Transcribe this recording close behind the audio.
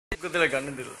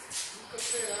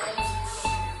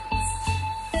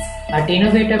At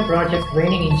Innovator Project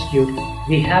Training Institute,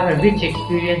 we have a rich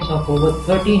experience of over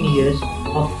 13 years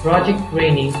of project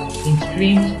training in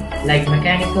streams like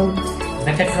mechanical,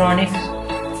 mechatronics,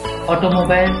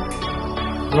 automobile,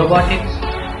 robotics,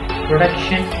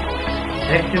 production,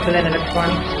 electrical and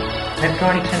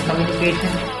electronics and communication,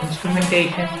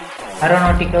 instrumentation,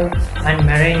 aeronautical and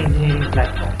marine engineering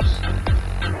platforms.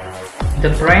 The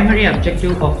primary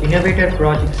objective of Innovator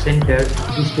Project Center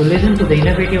is to listen to the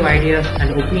innovative ideas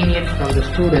and opinions from the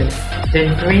students,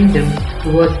 then train them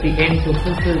towards the end to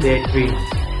fulfill their dreams.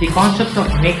 The concept of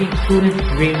making students'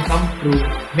 dreams come true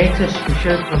makes us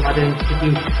special from other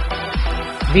institutions.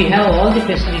 We have all the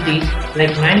facilities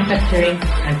like manufacturing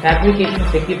and fabrication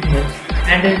of equipment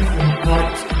handled and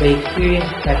taught by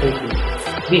experienced faculty.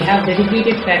 We have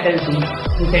dedicated faculty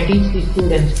who can teach the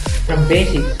students from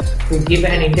basics to give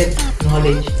an in-depth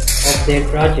knowledge of their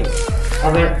project.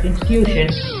 Our institution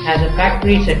has a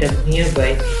factory setup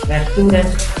nearby where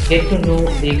students get to know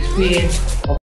the experience of